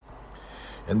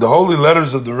In the Holy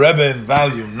Letters of the Rebbe in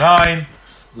Volume 9,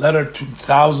 Letter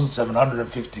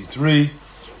 2753,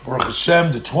 Baruch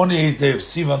Hashem, the 28th day of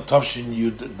Sivan Tavshin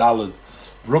Yud Daled,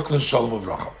 Brooklyn Shalom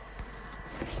Uvracha.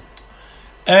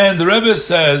 And the Rebbe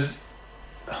says,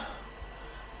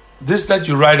 this that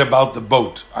you write about the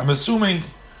boat, I'm assuming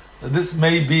that this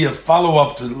may be a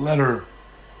follow-up to the letter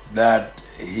that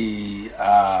the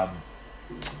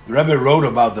Rebbe wrote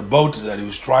about the boat, that he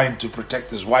was trying to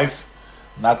protect his wife,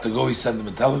 not to go. He sent him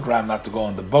a telegram not to go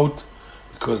on the boat,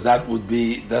 because that would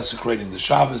be desecrating the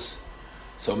Shabbos.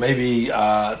 So maybe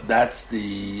that's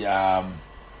the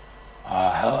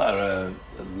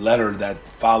letter that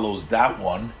follows that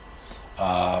one.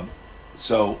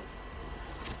 So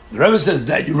the Rebbe says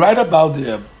that you write about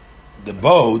the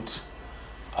boat.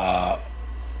 The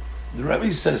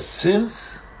Rebbe says,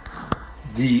 since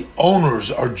the owners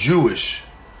are Jewish,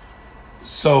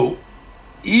 so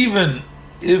even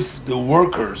if the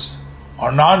workers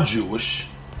are non-Jewish,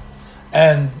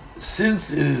 and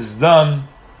since it is done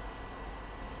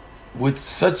with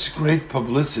such great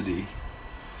publicity,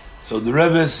 so the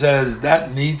Rebbe says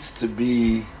that needs to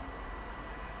be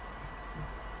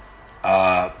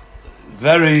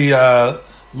very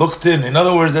looked in. In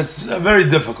other words, that's a very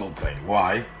difficult thing.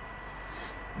 Why?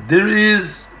 There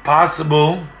is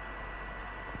possible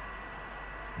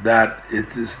that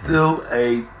it is still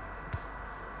a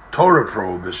Torah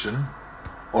prohibition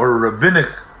or a rabbinic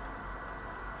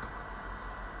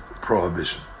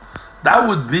prohibition. That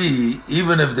would be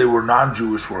even if they were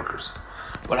non-Jewish workers.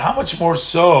 But how much more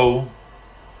so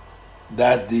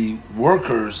that the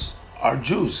workers are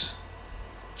Jews,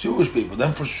 Jewish people?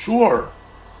 Then for sure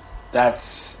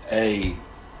that's a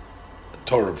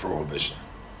Torah prohibition.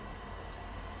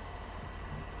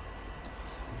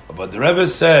 But the Rebbe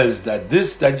says that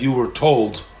this that you were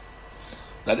told,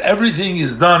 that everything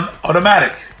is done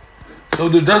automatic, so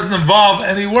there doesn't involve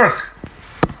any work.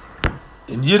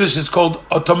 In Yiddish it's called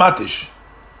automatisch.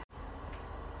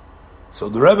 So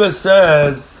the Rebbe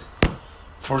says,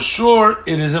 for sure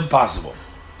it is impossible,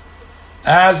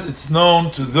 as it's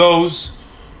known to those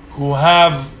who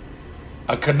have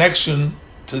a connection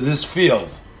to this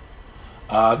field,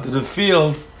 to the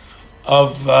field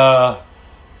of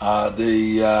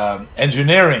the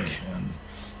engineering. And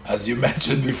as you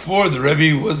mentioned before, the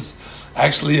Rebbe was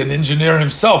actually an engineer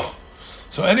himself.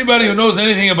 So anybody who knows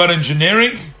anything about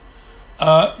engineering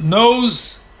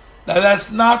knows that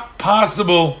that's not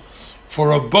possible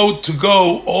for a boat to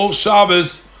go all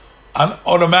Shabbos on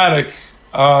automatic.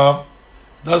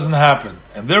 Doesn't happen.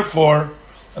 And therefore,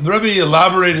 and the Rebbe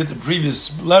elaborated the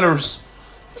previous letters,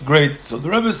 great. So the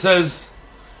Rebbe says,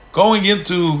 going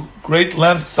into great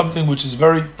length, something which is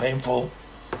very painful,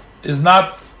 is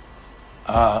not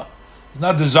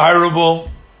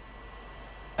desirable.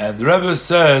 And the Rebbe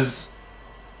says,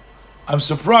 I'm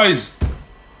surprised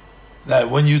that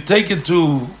when you take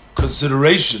into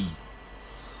consideration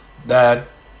that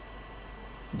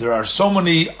there are so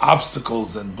many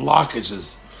obstacles and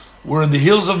blockages, we're in the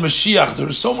heels of Mashiach, there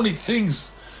are so many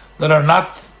things that are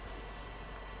not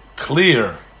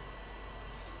clear.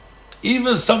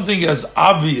 Even something as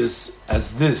obvious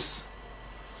as this,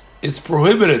 it's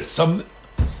prohibited. So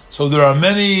there are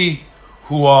many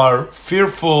who are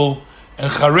fearful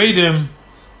and charedim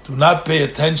do not pay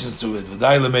attention to it.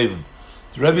 The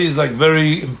Rebbe is like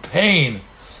very in pain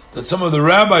that some of the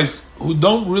rabbis who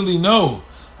don't really know.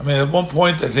 I mean, at one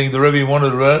point I think the Rebbe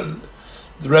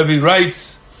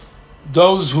writes,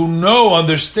 those who know,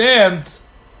 understand,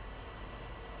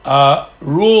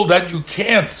 rule that you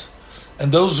can't.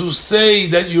 And those who say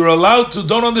that you're allowed to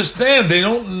don't understand. They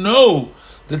don't know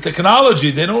the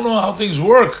technology. They don't know how things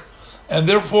work. And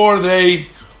therefore they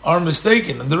are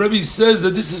mistaken. And the Rebbe says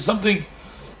that this is something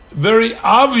very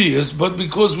obvious, but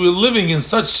because we're living in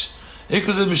such,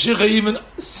 because in Mashiach, even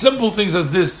simple things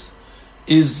as this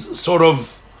is sort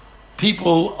of,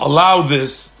 people allow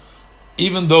this,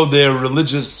 even though they're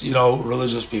religious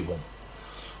people.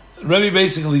 The Rebbe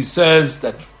basically says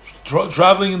that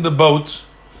traveling in the boat,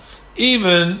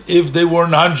 even if they were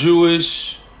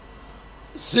non-Jewish,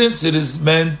 since it's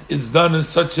done in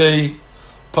such a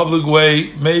public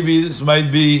way, maybe this might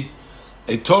be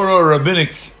a Torah or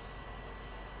rabbinic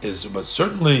issue, but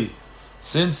certainly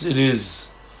since it is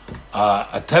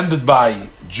attended by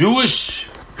Jewish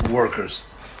workers,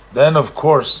 then of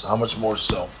course, how much more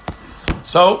so?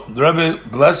 So the Rebbe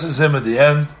blesses him at the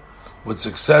end with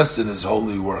success in his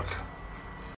holy work.